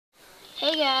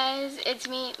Hey guys, it's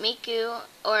me, Miku,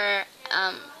 or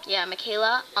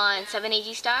Michaela on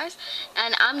 7AGstars,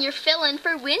 and I'm your fill-in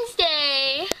for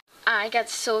Wednesday. I got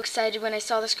so excited when I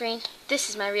saw the screen. This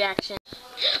is my reaction.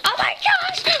 Oh my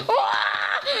gosh! Whoa!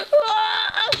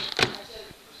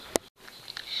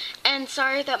 And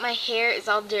sorry that my hair is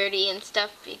all dirty and stuff.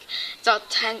 It's all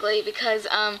tangly because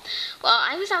I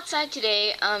was outside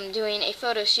today doing a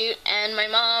photo shoot, and my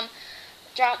mom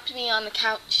dropped me on the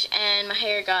couch and my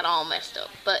hair got all messed up,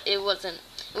 but it was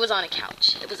on a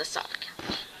couch. It was a soft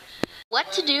couch.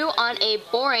 What to do on a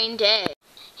boring day?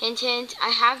 Hint hint, I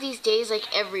have these days like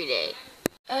every day.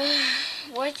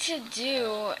 What to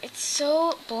do? It's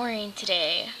so boring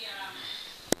today.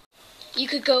 You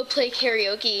could go play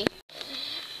karaoke.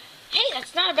 Hey,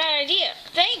 that's not a bad idea.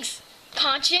 Thanks,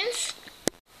 Conscience.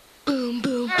 Boom,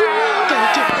 boom, boom.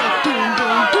 Gotta get that boom,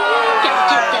 boom, boom.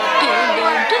 Gotta get that boom,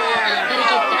 boom, boom. Gotta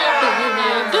get that boom,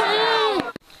 boom,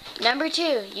 boom. Number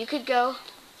 2, you could go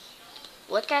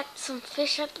look at some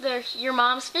fish at your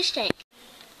mom's fish tank.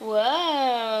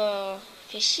 Whoa,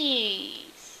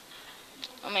 fishies.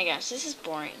 Oh my gosh, this is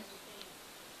boring.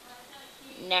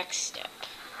 Next step.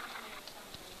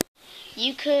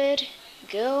 You could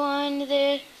go on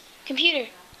the computer.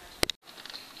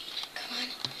 Come on.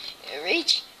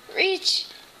 Reach, reach,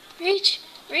 reach,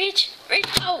 reach, reach.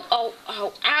 Oh, oh,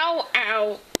 oh, ow,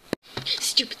 ow.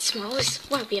 Stupid smallest.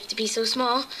 Why do we have to be so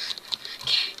small?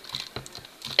 Okay.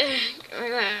 Oh my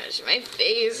gosh, my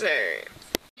face hurts.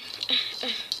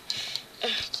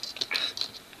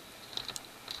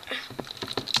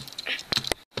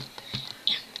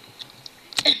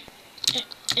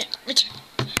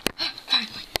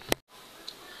 Finally.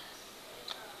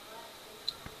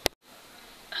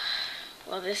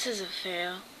 Well, this is a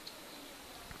fail.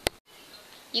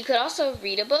 You could also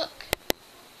read a book.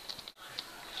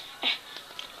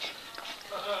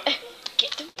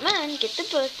 Get the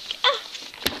book.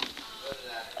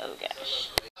 Oh gosh.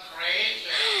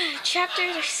 Chapter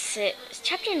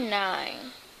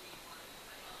 9.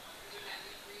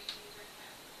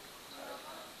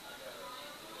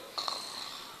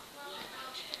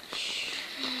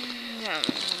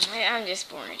 I'm just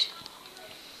bored.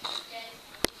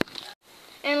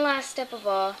 And last step of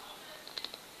all,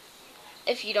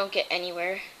 if you don't get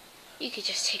anywhere, you could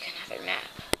just take another nap.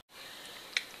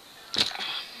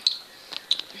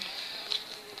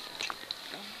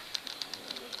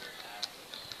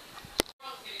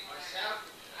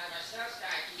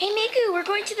 Hey Miku, we're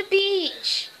going to the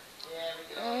beach.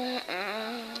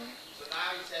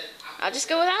 I'll just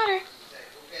go without her.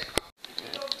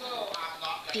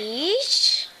 Beach?